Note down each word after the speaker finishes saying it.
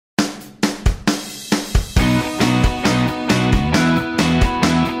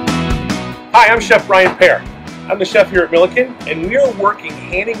Hi, I'm Chef Brian Pehr. I'm the chef here at Millikin, and we are working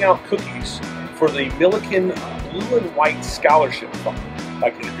handing out cookies for the Millikin Blue and White Scholarship Fund. I'd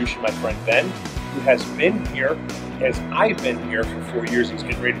like to introduce you my friend Ben, who has been here as I've been here for 4 years. He's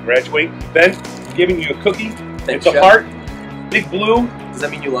getting ready to graduate. Ben, I'm giving you a cookie. Thanks, it's a Chef. heart, big blue. Does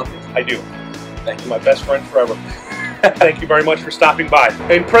that mean you love me? I do. Thank you. My best friend forever. Thank you very much for stopping by.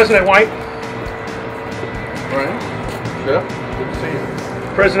 And President White. Brian? Yeah? Good to see you.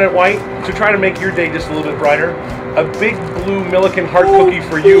 President White, to try to make your day just a little bit brighter, a big blue Millikin heart cookie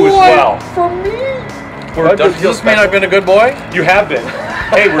for you as well. For me? Does this mean I've been a good boy? You have been.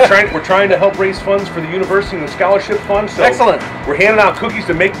 Hey, we're trying to help raise funds for the university and the scholarship fund. So Excellent. We're handing out cookies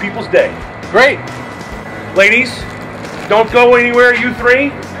to make people's day. Great. Ladies, don't go anywhere, you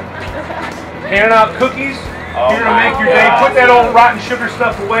three. Handing out cookies. Here to make your day. Put that old rotten sugar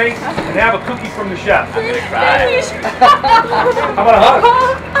stuff away and have a cookie from the chef. I'm gonna cry. How about a hug?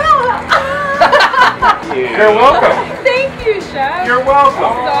 You're welcome. Thank you, Chef. You're welcome.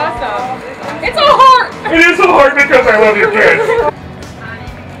 It's awesome. It's a heart. It is a heart because I love your kids.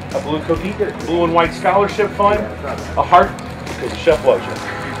 A blue cookie, Blue and White Scholarship Fund, a heart because the chef loves you.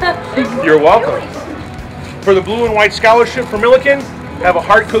 You're welcome. For the Blue and White Scholarship for Millikin, have a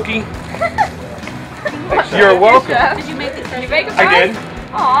heart cookie. You're welcome. Did you make it? Did you make it? I did.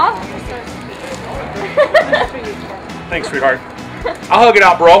 Aw. Thanks, sweetheart. I'll hug it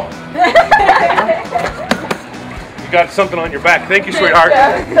out, bro. You got something on your back. Thank you, sweetheart.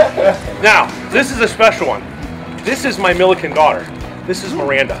 Now, this is a special one. This is my Millikin daughter. This is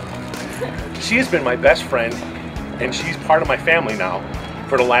Miranda. She has been my best friend, and she's part of my family now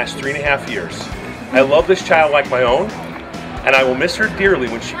for the last 3.5 years. I love this child like my own, and I will miss her dearly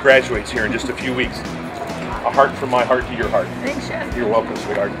when she graduates here in just a few weeks. A heart from my heart to your heart. Thanks, Chef. You're welcome,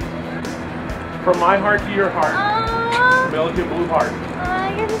 sweetheart. From my heart to your heart. Millikin Blue Heart.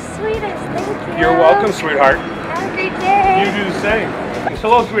 You're the sweetest. Thank you. You're welcome, sweetheart. Have a great day. You do the same.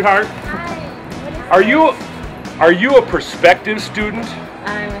 Hello, sweetheart. Hi. Are you a prospective student?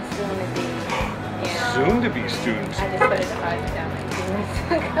 I'm a soon-to-be. Yeah. Soon-to-be student. I just put a deposit down like 2 weeks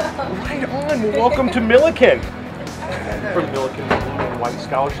ago. Right on. Well, welcome to Millikin. For the Millikin Blue and White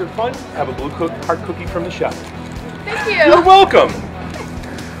Scholarship Fund, have a blue heart cookie from the chef. Thank you. You're welcome.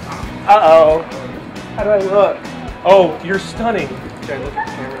 Uh-oh. How do I look? Oh, you're stunning. Should I look at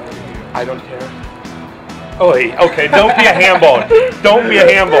the camera? I don't care. Oh, hey, okay, don't be a ham-bone. Don't be a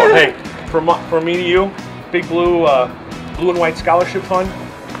ham-bone. Hey, from me to you, big blue and white scholarship fund,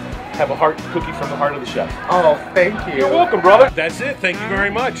 have a heart cookie from the heart of the chef. Oh, thank you. You're welcome, brother. That's it. Thank you very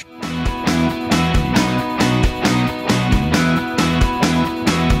much.